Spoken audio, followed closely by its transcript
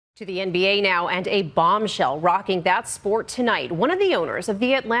To the NBA now, and a bombshell rocking that sport tonight. One of the owners of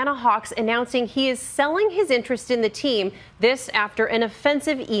the Atlanta Hawks announcing he is selling his interest in the team. This after an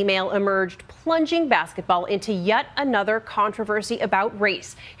offensive email emerged, plunging basketball into yet another controversy about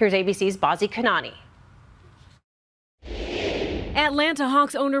race. Here's ABC's Bozzy Kanani. Atlanta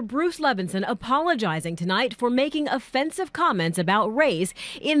Hawks owner Bruce Levinson apologizing tonight for making offensive comments about race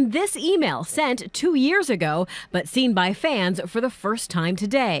in this email sent 2 years ago, but seen by fans for the first time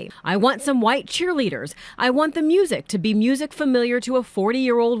today. I want some white cheerleaders. I want the music to be music familiar to a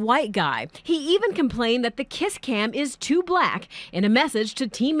 40-year-old white guy. He even complained that the kiss cam is too black in a message to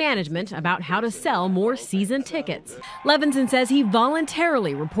team management about how to sell more season tickets. Levinson says he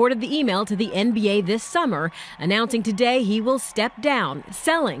voluntarily reported the email to the NBA this summer, announcing today he will step down,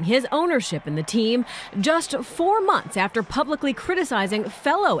 selling his ownership in the team just 4 months after publicly criticizing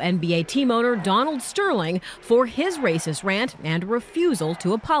fellow NBA team owner Donald Sterling for his racist rant and refusal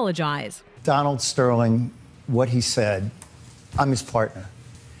to apologize. Donald Sterling, what he said, I'm his partner.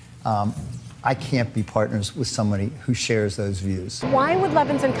 I can't be partners with somebody who shares those views. Why would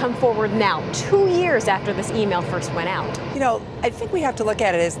Levinson come forward now, 2 years after this email first went out? You know, I think we have to look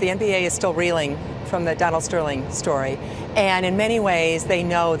at it as the NBA is still reeling from the Donald Sterling story. And in many ways, they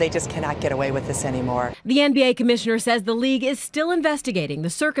know they just cannot get away with this anymore. The NBA commissioner says the league is still investigating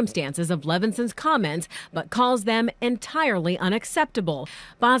the circumstances of Levinson's comments, but calls them entirely unacceptable.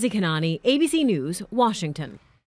 Bozzy Kanani, ABC News, Washington.